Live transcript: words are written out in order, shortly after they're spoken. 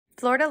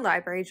Florida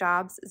Library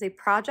Jobs is a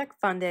project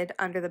funded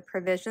under the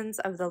provisions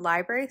of the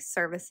Library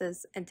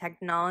Services and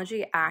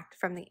Technology Act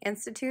from the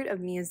Institute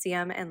of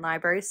Museum and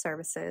Library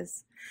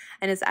Services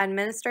and is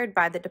administered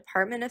by the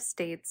Department of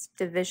State's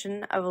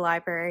Division of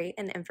Library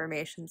and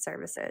Information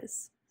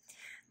Services.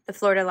 The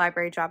Florida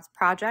Library Jobs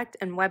project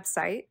and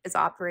website is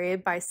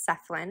operated by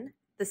SEFLIN,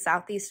 the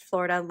Southeast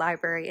Florida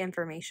Library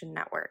Information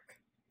Network.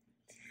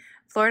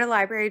 Florida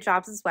Library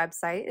Jobs'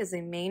 website is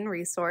a main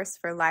resource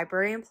for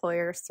library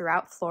employers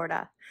throughout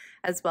Florida,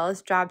 as well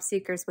as job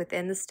seekers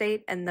within the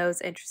state and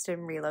those interested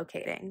in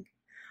relocating.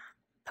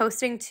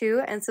 Posting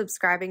to and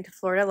subscribing to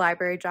Florida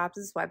Library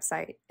Jobs'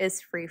 website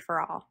is free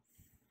for all.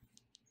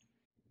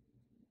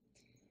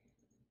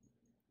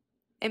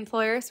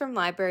 Employers from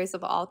libraries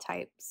of all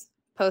types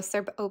post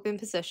their open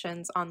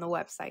positions on the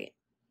website.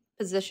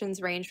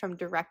 Positions range from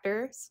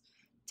directors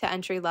to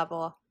entry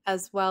level,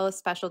 as well as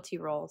specialty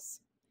roles.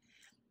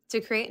 To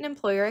create an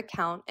employer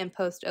account and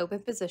post open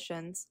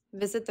positions,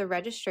 visit the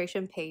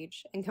registration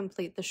page and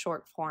complete the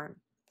short form.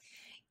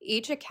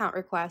 Each account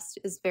request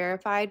is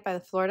verified by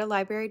the Florida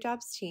Library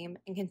Jobs team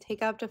and can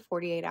take up to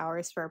 48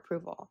 hours for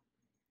approval.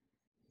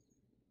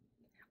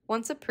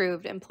 Once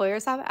approved,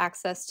 employers have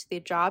access to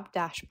the job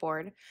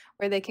dashboard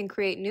where they can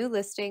create new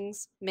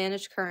listings,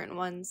 manage current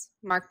ones,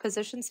 mark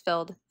positions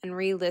filled, and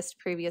relist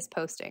previous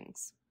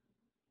postings.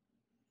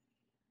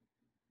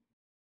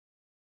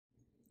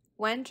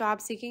 When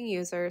job-seeking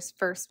users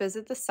first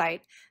visit the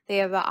site, they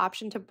have the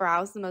option to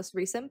browse the most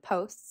recent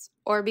posts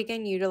or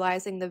begin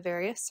utilizing the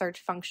various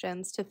search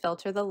functions to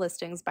filter the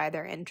listings by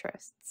their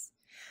interests.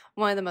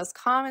 One of the most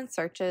common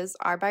searches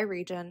are by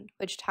region,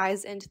 which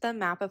ties into the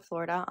map of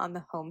Florida on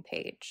the home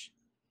page.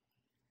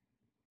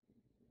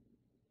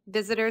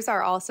 Visitors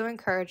are also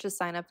encouraged to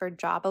sign up for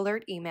job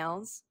alert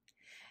emails.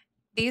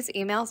 These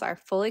emails are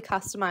fully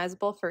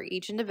customizable for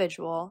each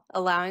individual,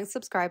 allowing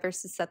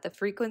subscribers to set the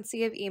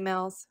frequency of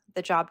emails,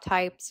 the job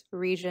types,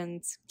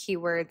 regions,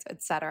 keywords,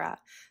 etc.,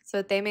 so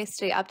that they may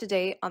stay up to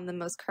date on the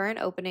most current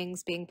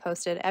openings being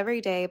posted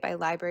every day by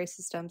library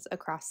systems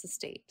across the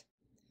state.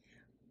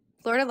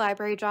 Florida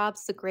Library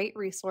Jobs is a great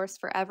resource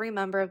for every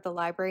member of the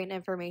library and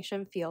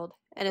information field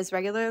and is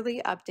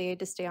regularly updated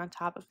to stay on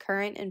top of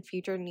current and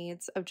future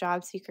needs of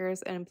job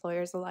seekers and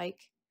employers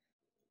alike.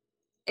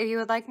 If you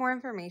would like more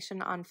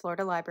information on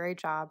Florida Library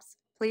Jobs,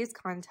 please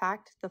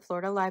contact the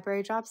Florida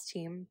Library Jobs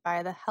team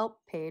via the Help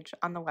page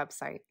on the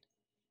website.